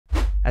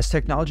As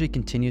technology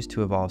continues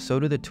to evolve, so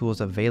do the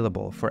tools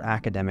available for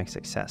academic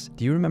success.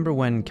 Do you remember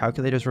when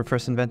calculators were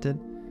first invented?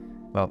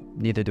 Well,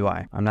 neither do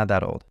I. I'm not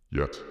that old.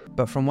 Yet.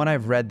 But from what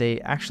I've read, they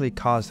actually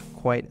caused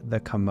quite the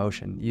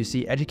commotion. You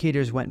see,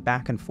 educators went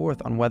back and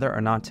forth on whether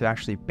or not to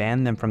actually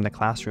ban them from the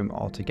classroom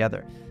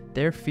altogether.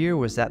 Their fear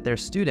was that their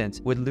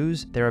students would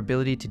lose their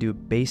ability to do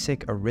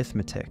basic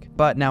arithmetic.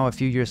 But now a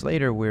few years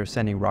later, we're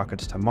sending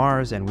rockets to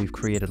Mars and we've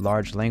created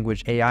large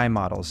language AI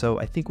models. So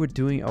I think we're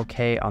doing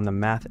okay on the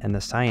math and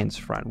the science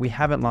front. We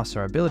haven't lost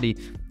our ability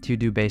to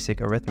do basic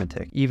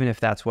arithmetic, even if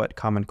that's what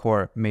Common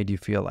Core made you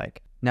feel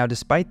like. Now,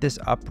 despite this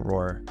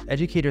uproar,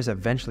 educators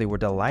eventually were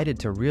delighted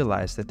to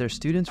realize that their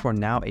students were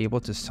now able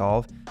to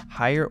solve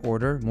higher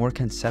order, more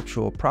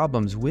conceptual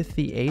problems with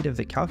the aid of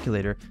the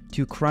calculator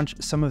to crunch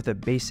some of the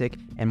basic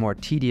and more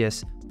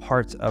tedious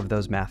parts of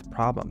those math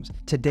problems.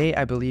 Today,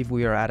 I believe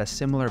we are at a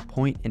similar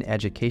point in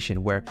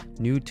education where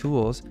new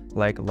tools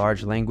like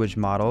large language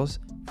models,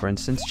 for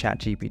instance,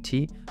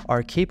 ChatGPT,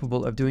 are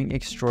capable of doing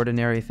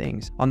extraordinary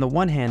things. On the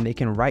one hand, they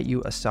can write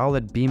you a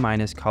solid B-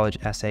 college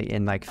essay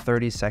in like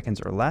 30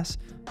 seconds or less.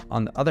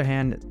 On the other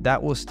hand,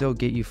 that will still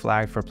get you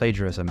flagged for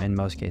plagiarism in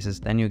most cases.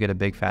 Then you'll get a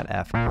big fat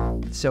F.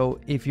 So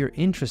if you're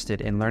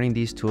interested in learning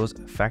these tools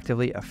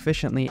effectively,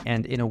 efficiently,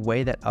 and in a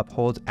way that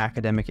upholds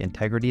academic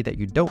integrity that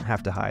you don't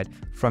have to hide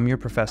from your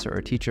professor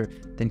or teacher,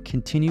 then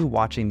continue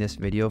watching this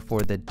video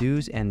for the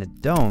do's and the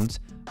don'ts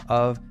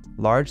of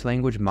large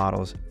language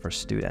models for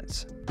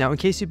students. Now, in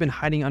case you've been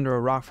hiding under a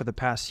rock for the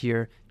past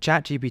year,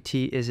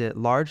 ChatGPT is a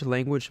large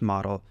language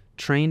model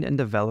trained and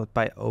developed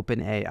by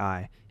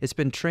OpenAI. It's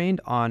been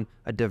trained on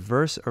a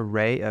diverse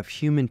array of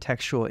human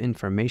textual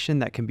information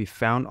that can be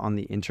found on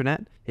the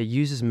internet. It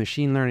uses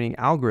machine learning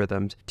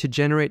algorithms to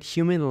generate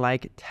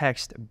human-like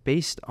text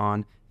based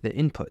on the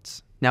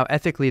inputs. Now,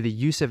 ethically, the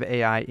use of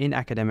AI in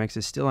academics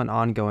is still an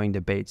ongoing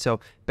debate, so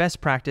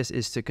best practice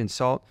is to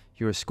consult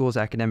your school's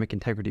academic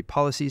integrity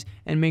policies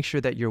and make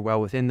sure that you're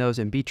well within those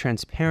and be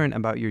transparent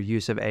about your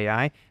use of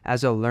AI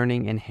as a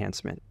learning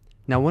enhancement.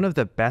 Now, one of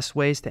the best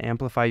ways to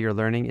amplify your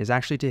learning is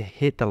actually to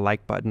hit the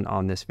like button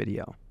on this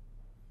video.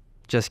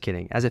 Just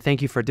kidding. As a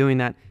thank you for doing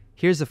that,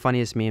 here's the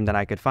funniest meme that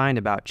I could find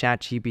about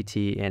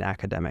ChatGPT in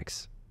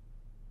academics.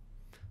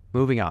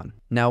 Moving on.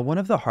 Now, one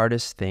of the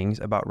hardest things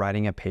about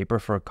writing a paper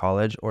for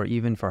college or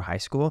even for high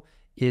school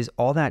is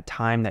all that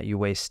time that you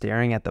waste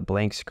staring at the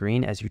blank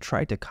screen as you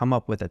try to come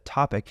up with a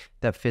topic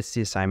that fits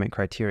the assignment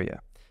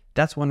criteria.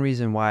 That's one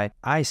reason why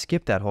I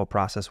skipped that whole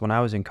process when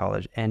I was in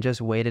college and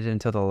just waited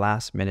until the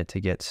last minute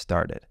to get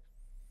started.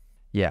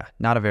 Yeah,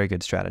 not a very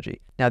good strategy.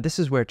 Now, this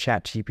is where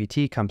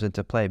ChatGPT comes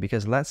into play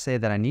because let's say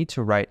that I need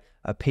to write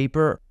a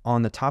paper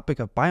on the topic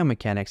of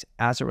biomechanics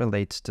as it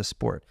relates to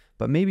sport,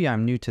 but maybe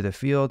I'm new to the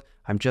field,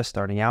 I'm just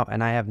starting out,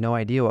 and I have no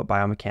idea what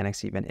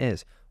biomechanics even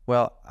is.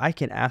 Well, I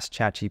can ask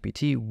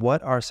ChatGPT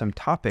what are some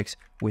topics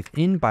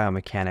within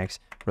biomechanics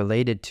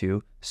related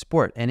to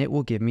sport, and it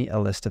will give me a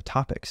list of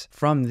topics.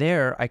 From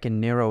there, I can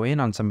narrow in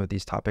on some of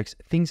these topics,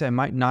 things I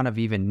might not have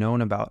even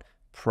known about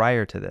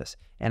prior to this,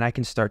 and I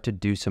can start to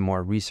do some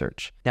more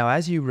research. Now,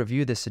 as you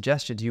review the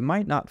suggestions, you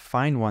might not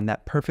find one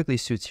that perfectly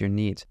suits your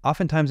needs.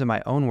 Oftentimes in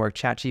my own work,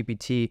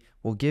 ChatGPT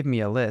will give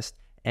me a list,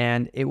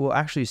 and it will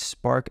actually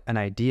spark an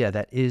idea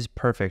that is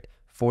perfect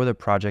for the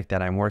project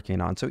that I'm working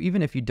on. So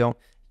even if you don't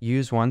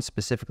use one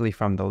specifically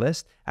from the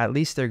list, at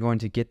least they're going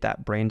to get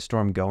that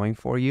brainstorm going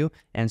for you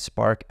and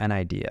spark an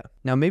idea.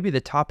 Now, maybe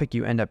the topic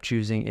you end up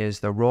choosing is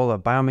the role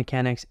of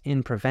biomechanics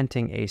in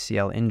preventing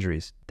ACL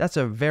injuries. That's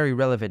a very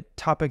relevant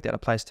topic that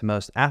applies to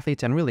most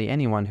athletes and really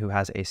anyone who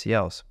has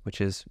ACLs, which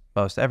is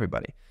most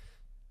everybody.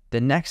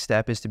 The next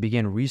step is to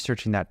begin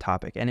researching that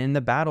topic. And in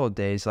the bad old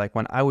days, like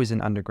when I was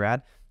in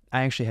undergrad,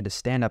 I actually had to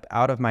stand up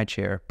out of my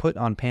chair, put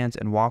on pants,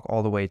 and walk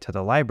all the way to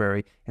the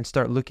library and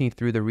start looking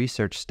through the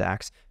research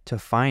stacks to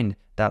find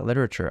that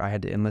literature. I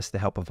had to enlist the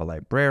help of a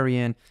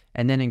librarian.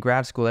 And then in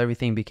grad school,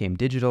 everything became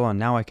digital, and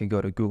now I could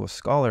go to Google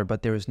Scholar,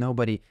 but there was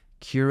nobody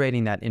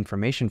curating that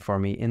information for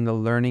me in the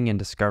learning and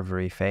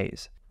discovery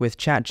phase. With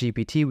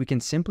ChatGPT, we can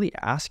simply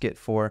ask it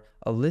for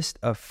a list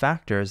of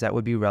factors that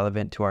would be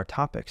relevant to our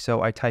topic.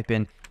 So I type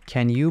in,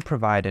 can you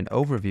provide an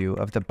overview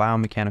of the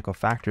biomechanical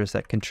factors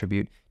that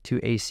contribute to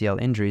ACL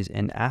injuries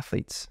in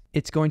athletes?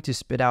 It's going to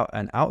spit out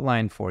an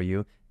outline for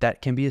you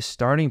that can be a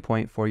starting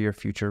point for your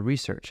future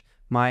research.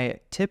 My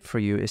tip for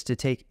you is to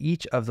take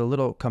each of the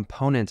little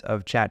components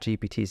of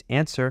ChatGPT's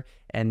answer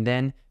and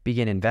then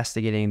begin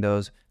investigating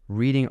those,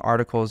 reading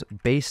articles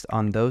based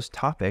on those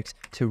topics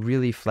to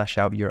really flesh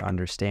out your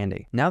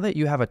understanding. Now that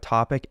you have a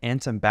topic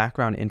and some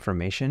background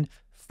information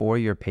for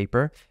your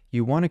paper,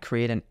 you want to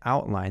create an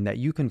outline that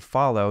you can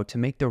follow to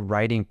make the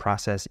writing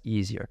process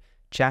easier.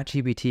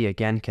 ChatGPT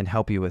again can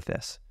help you with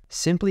this.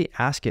 Simply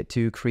ask it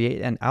to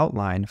create an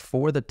outline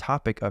for the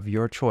topic of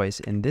your choice,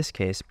 in this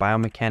case,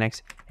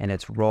 biomechanics and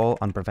its role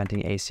on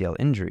preventing ACL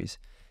injuries.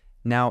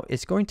 Now,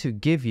 it's going to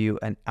give you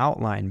an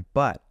outline,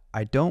 but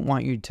I don't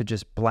want you to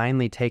just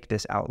blindly take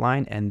this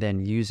outline and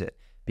then use it.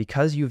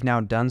 Because you've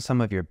now done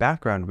some of your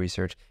background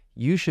research,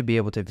 you should be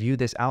able to view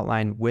this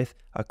outline with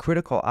a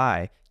critical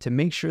eye to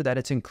make sure that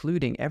it's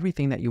including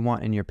everything that you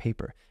want in your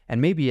paper. And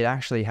maybe it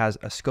actually has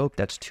a scope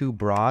that's too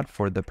broad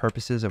for the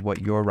purposes of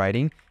what you're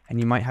writing, and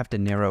you might have to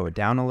narrow it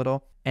down a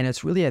little. And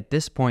it's really at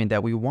this point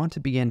that we want to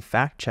begin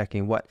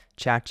fact-checking what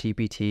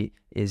ChatGPT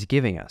is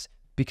giving us.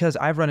 Because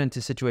I've run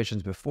into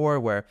situations before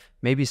where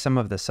maybe some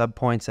of the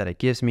subpoints that it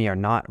gives me are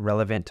not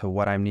relevant to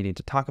what I'm needing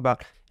to talk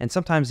about, and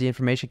sometimes the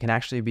information can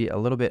actually be a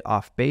little bit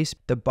off base.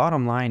 The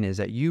bottom line is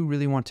that you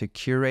really want to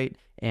curate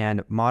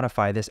and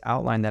modify this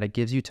outline that it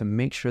gives you to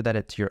make sure that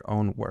it's your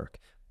own work.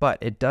 But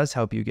it does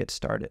help you get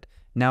started.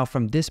 Now,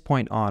 from this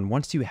point on,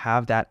 once you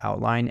have that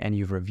outline and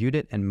you've reviewed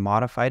it and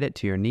modified it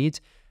to your needs,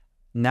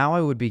 now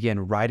I would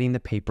begin writing the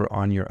paper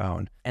on your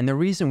own. And the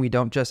reason we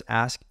don't just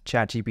ask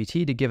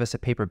ChatGPT to give us a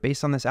paper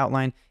based on this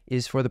outline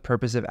is for the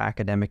purpose of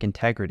academic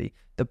integrity.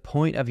 The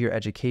point of your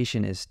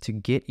education is to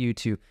get you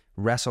to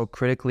wrestle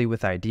critically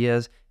with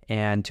ideas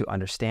and to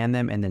understand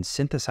them and then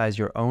synthesize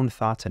your own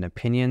thoughts and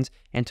opinions,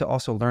 and to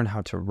also learn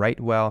how to write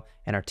well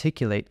and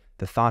articulate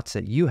the thoughts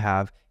that you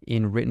have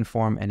in written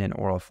form and in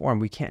oral form.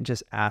 We can't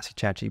just ask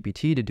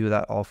ChatGPT to do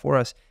that all for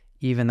us,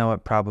 even though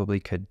it probably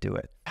could do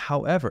it.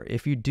 However,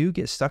 if you do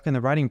get stuck in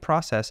the writing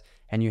process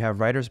and you have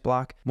writer's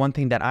block, one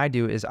thing that I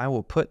do is I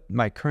will put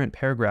my current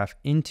paragraph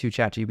into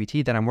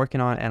ChatGPT that I'm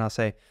working on, and I'll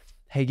say,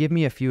 hey, give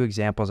me a few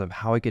examples of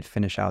how I could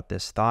finish out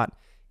this thought.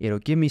 It'll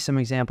give me some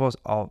examples.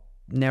 I'll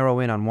narrow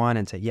in on one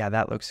and say, yeah,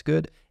 that looks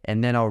good.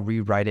 And then I'll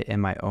rewrite it in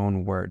my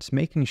own words,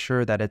 making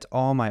sure that it's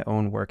all my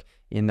own work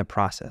in the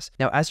process.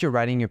 Now, as you're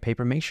writing your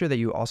paper, make sure that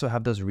you also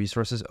have those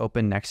resources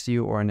open next to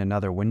you or in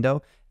another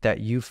window that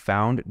you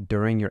found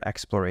during your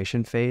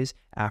exploration phase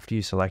after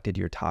you selected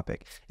your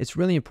topic. It's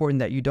really important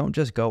that you don't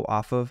just go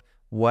off of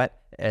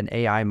what an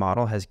AI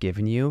model has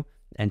given you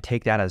and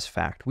take that as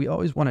fact. We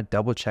always want to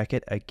double check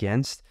it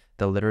against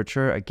the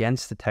literature,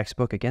 against the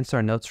textbook, against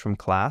our notes from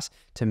class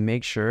to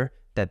make sure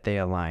that they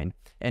align.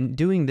 And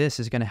doing this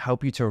is going to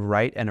help you to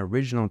write an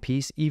original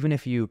piece, even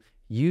if you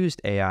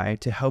used AI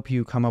to help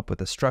you come up with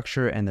the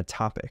structure and the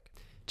topic.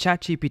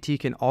 ChatGPT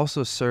can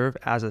also serve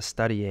as a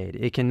study aid.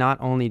 It can not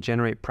only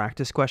generate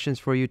practice questions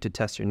for you to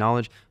test your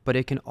knowledge, but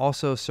it can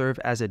also serve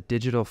as a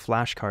digital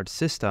flashcard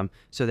system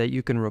so that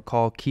you can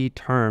recall key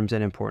terms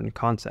and important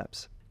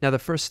concepts. Now, the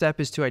first step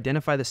is to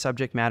identify the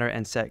subject matter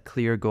and set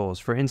clear goals.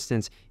 For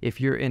instance, if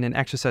you're in an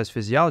exercise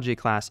physiology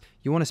class,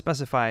 you want to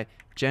specify,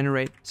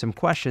 generate some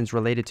questions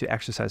related to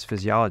exercise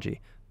physiology.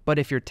 But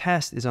if your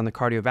test is on the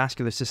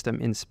cardiovascular system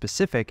in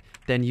specific,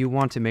 then you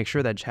want to make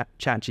sure that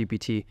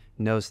ChatGPT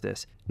knows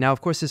this. Now,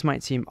 of course, this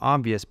might seem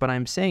obvious, but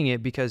I'm saying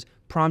it because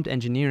prompt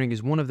engineering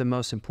is one of the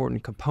most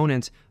important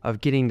components of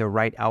getting the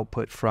right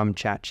output from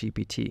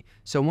ChatGPT.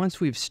 So once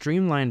we've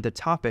streamlined the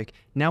topic,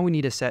 now we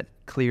need to set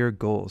clear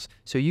goals.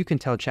 So you can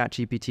tell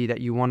ChatGPT that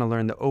you want to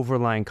learn the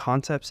overlying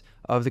concepts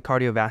of the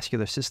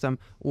cardiovascular system,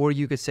 or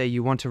you could say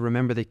you want to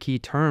remember the key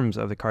terms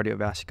of the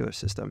cardiovascular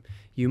system.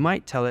 You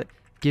might tell it,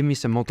 give me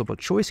some multiple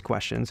choice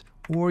questions,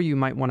 or you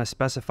might want to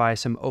specify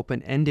some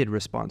open-ended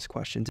response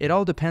questions. It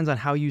all depends on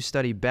how you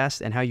study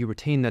best and how you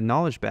retain the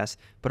knowledge best,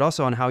 but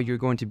also on how you're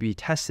going to be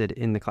tested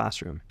in the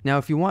classroom. Now,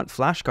 if you want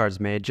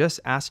flashcards made, just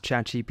ask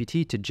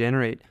ChatGPT to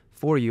generate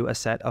for you a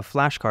set of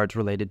flashcards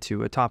related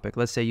to a topic.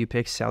 Let's say you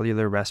pick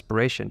cellular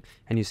respiration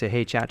and you say,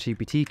 hey,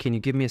 ChatGPT, can you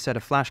give me a set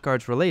of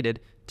flashcards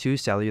related to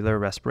cellular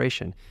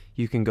respiration?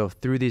 You can go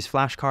through these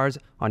flashcards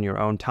on your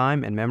own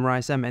time and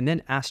memorize them, and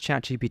then ask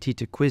ChatGPT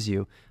to quiz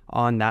you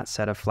on that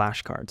set of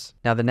flashcards.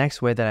 Now, the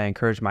next way that I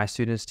encourage my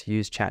students to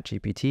use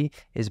ChatGPT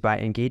is by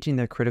engaging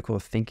their critical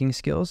thinking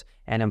skills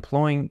and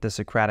employing the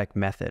Socratic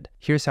method.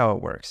 Here's how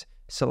it works.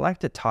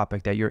 Select a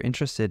topic that you're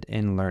interested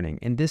in learning.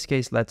 In this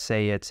case, let's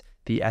say it's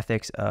the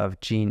ethics of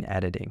gene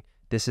editing.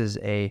 This is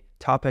a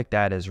topic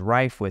that is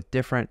rife with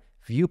different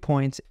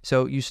viewpoints.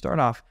 So you start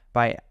off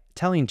by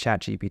telling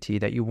ChatGPT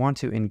that you want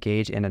to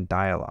engage in a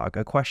dialogue,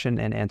 a question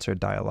and answer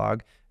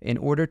dialogue, in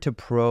order to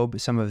probe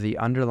some of the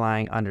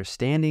underlying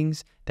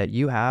understandings that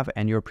you have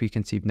and your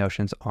preconceived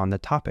notions on the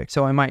topic.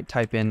 So I might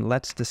type in,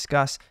 let's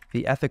discuss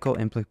the ethical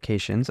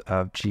implications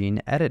of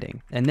gene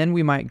editing. And then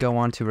we might go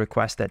on to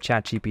request that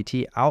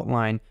ChatGPT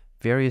outline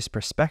various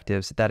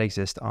perspectives that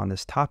exist on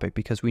this topic,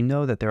 because we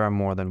know that there are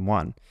more than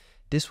one.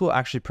 This will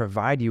actually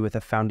provide you with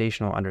a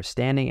foundational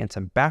understanding and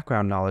some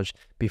background knowledge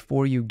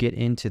before you get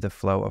into the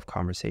flow of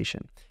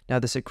conversation. Now,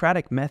 the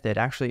Socratic method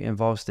actually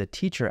involves the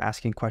teacher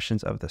asking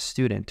questions of the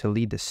student to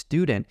lead the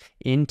student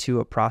into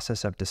a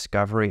process of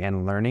discovery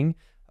and learning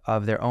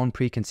of their own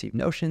preconceived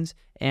notions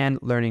and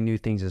learning new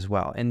things as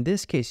well. In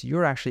this case,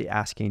 you're actually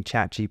asking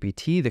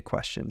ChatGPT the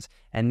questions,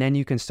 and then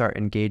you can start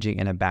engaging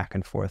in a back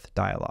and forth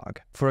dialogue.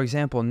 For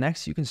example,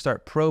 next you can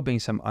start probing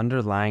some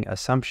underlying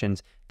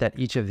assumptions that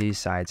each of these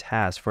sides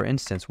has. For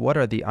instance, what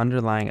are the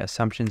underlying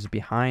assumptions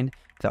behind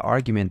the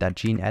argument that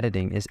gene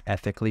editing is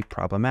ethically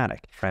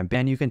problematic.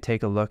 And you can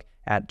take a look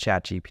at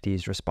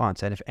ChatGPT's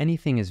response. And if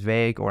anything is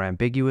vague or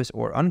ambiguous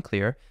or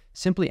unclear,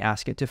 simply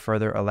ask it to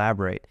further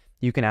elaborate.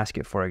 You can ask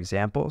it for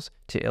examples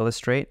to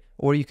illustrate,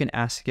 or you can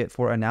ask it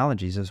for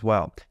analogies as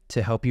well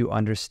to help you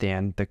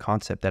understand the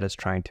concept that it's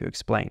trying to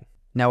explain.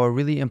 Now, a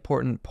really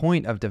important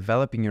point of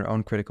developing your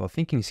own critical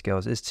thinking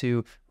skills is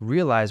to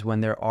realize when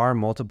there are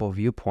multiple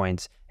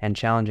viewpoints and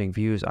challenging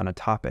views on a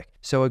topic.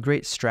 So a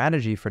great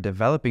strategy for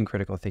developing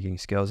critical thinking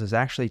skills is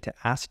actually to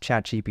ask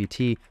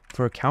ChatGPT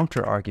for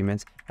counter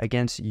arguments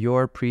against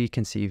your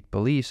preconceived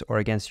beliefs or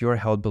against your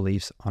held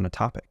beliefs on a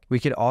topic. We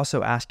could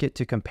also ask it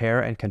to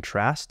compare and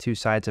contrast two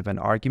sides of an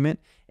argument.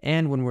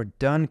 And when we're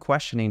done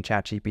questioning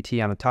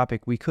ChatGPT on a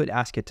topic, we could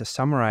ask it to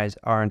summarize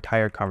our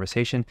entire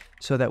conversation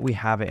so that we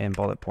have it in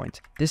bullet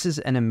points. This is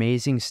an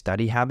amazing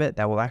study habit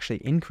that will actually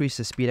increase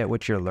the speed at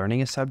which you're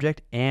learning a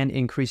subject and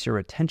increase your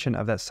retention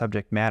of that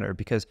subject matter,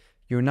 because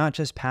you're not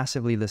just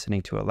passively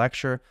listening to a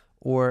lecture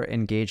or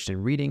engaged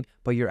in reading,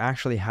 but you're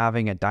actually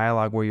having a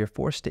dialogue where you're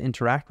forced to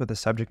interact with the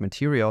subject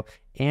material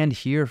and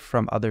hear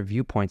from other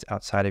viewpoints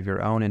outside of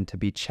your own and to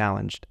be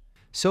challenged.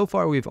 So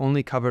far, we've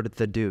only covered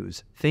the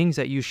do's, things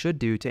that you should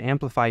do to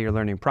amplify your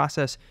learning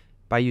process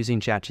by using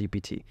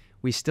ChatGPT.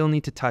 We still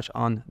need to touch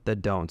on the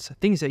don'ts,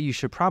 things that you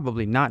should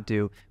probably not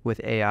do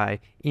with AI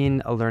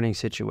in a learning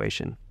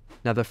situation.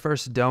 Now, the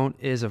first don't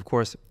is, of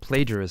course,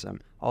 plagiarism.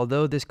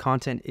 Although this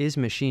content is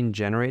machine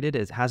generated,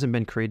 it hasn't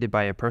been created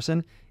by a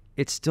person,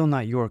 it's still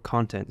not your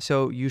content,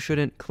 so you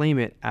shouldn't claim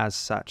it as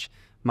such.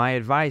 My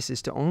advice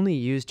is to only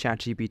use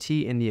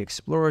ChatGPT in the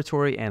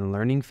exploratory and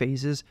learning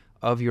phases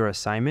of your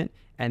assignment,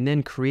 and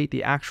then create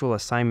the actual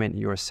assignment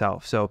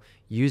yourself. So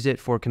use it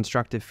for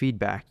constructive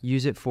feedback,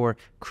 use it for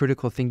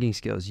critical thinking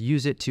skills,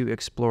 use it to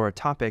explore a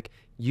topic,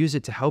 use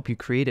it to help you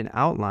create an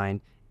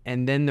outline,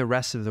 and then the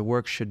rest of the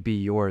work should be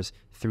yours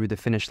through the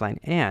finish line.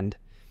 And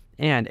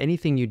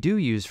anything you do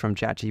use from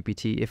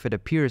ChatGPT, if it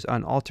appears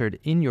unaltered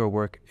in your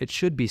work, it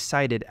should be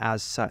cited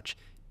as such.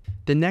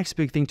 The next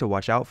big thing to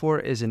watch out for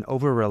is an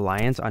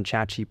over-reliance on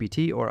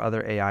ChatGPT or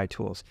other AI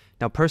tools.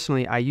 Now,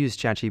 personally, I use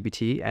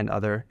ChatGPT and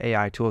other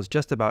AI tools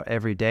just about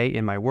every day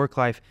in my work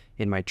life,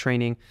 in my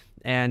training,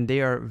 and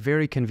they are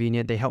very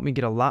convenient. They help me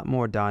get a lot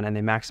more done and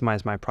they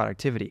maximize my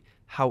productivity.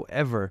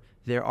 However,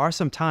 there are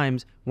some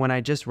times when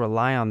I just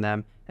rely on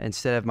them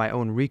instead of my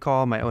own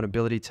recall, my own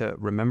ability to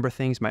remember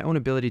things, my own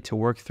ability to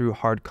work through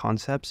hard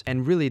concepts.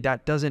 And really,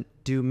 that doesn't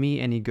do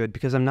me any good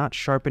because I'm not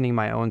sharpening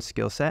my own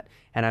skill set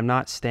and I'm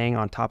not staying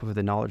on top of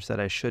the knowledge that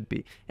I should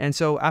be. And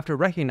so after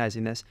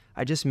recognizing this,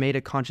 I just made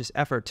a conscious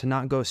effort to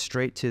not go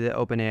straight to the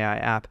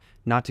OpenAI app,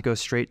 not to go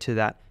straight to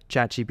that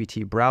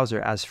ChatGPT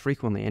browser as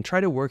frequently, and try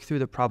to work through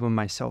the problem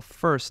myself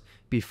first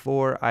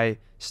before I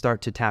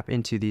start to tap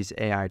into these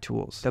AI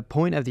tools. The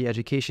point of the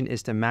education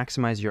is to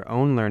maximize your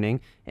own learning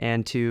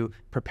and to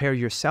prepare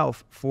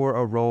yourself for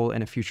a role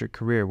in a future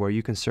career where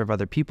you can serve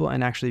other people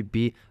and actually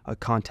be a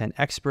content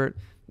expert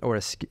or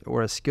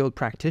a skilled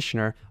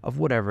practitioner of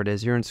whatever it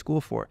is you're in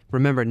school for.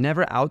 Remember,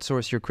 never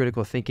outsource your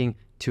critical thinking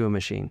to a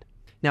machine.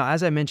 Now,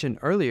 as I mentioned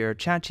earlier,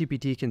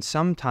 ChatGPT can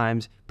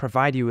sometimes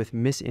provide you with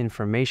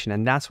misinformation,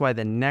 and that's why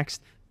the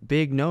next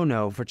big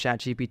no-no for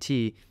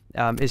ChatGPT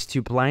is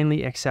to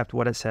blindly accept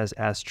what it says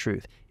as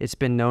truth. It's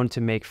been known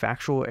to make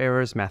factual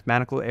errors,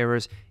 mathematical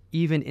errors,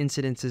 even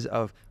incidences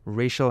of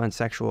racial and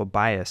sexual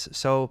bias.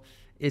 So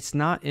it's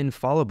not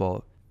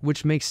infallible,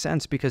 which makes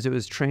sense because it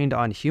was trained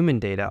on human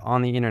data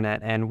on the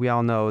internet, and we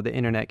all know the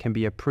internet can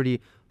be a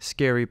pretty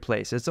scary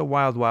place. It's a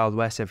wild, wild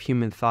west of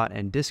human thought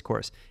and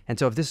discourse. And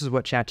so if this is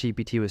what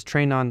ChatGPT was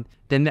trained on,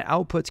 then the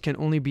outputs can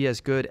only be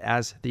as good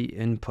as the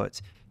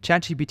inputs.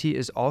 ChatGPT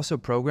is also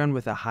programmed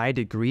with a high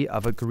degree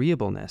of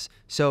agreeableness.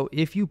 So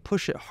if you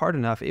push it hard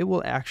enough, it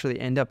will actually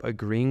end up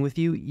agreeing with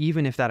you,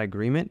 even if that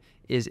agreement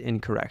is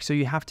incorrect. So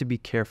you have to be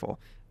careful.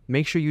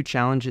 Make sure you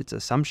challenge its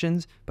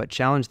assumptions, but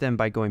challenge them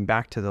by going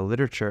back to the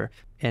literature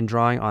and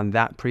drawing on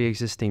that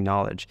pre-existing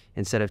knowledge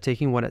instead of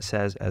taking what it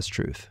says as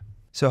truth.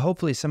 So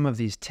hopefully some of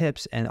these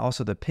tips and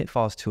also the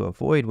pitfalls to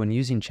avoid when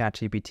using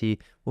ChatGPT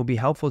will be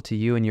helpful to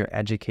you in your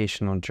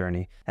educational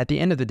journey. At the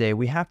end of the day,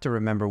 we have to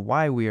remember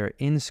why we are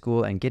in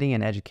school and getting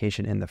an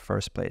education in the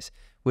first place,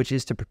 which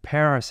is to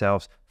prepare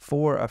ourselves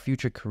for a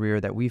future career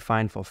that we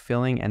find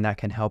fulfilling and that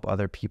can help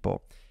other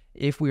people.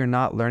 If we are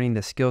not learning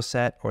the skill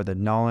set or the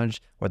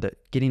knowledge or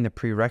getting the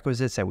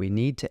prerequisites that we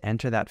need to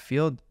enter that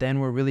field,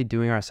 then we're really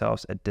doing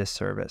ourselves a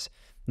disservice.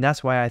 And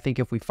that's why I think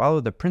if we follow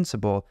the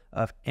principle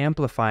of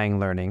amplifying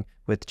learning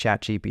with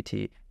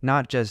ChatGPT,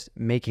 not just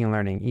making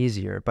learning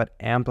easier, but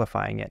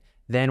amplifying it,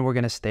 then we're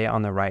going to stay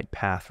on the right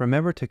path.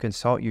 Remember to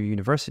consult your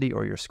university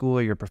or your school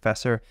or your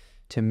professor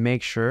to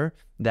make sure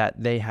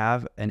that they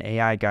have an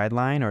AI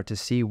guideline or to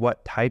see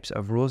what types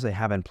of rules they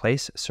have in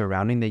place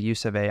surrounding the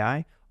use of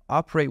AI.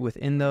 Operate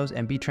within those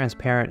and be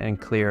transparent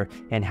and clear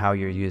in how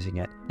you're using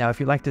it. Now, if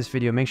you like this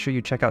video, make sure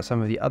you check out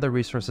some of the other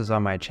resources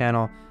on my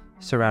channel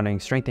surrounding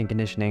strength and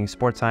conditioning,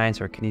 sports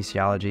science, or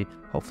kinesiology.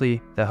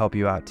 Hopefully they'll help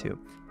you out too.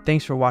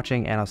 Thanks for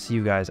watching, and I'll see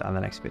you guys on the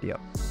next video.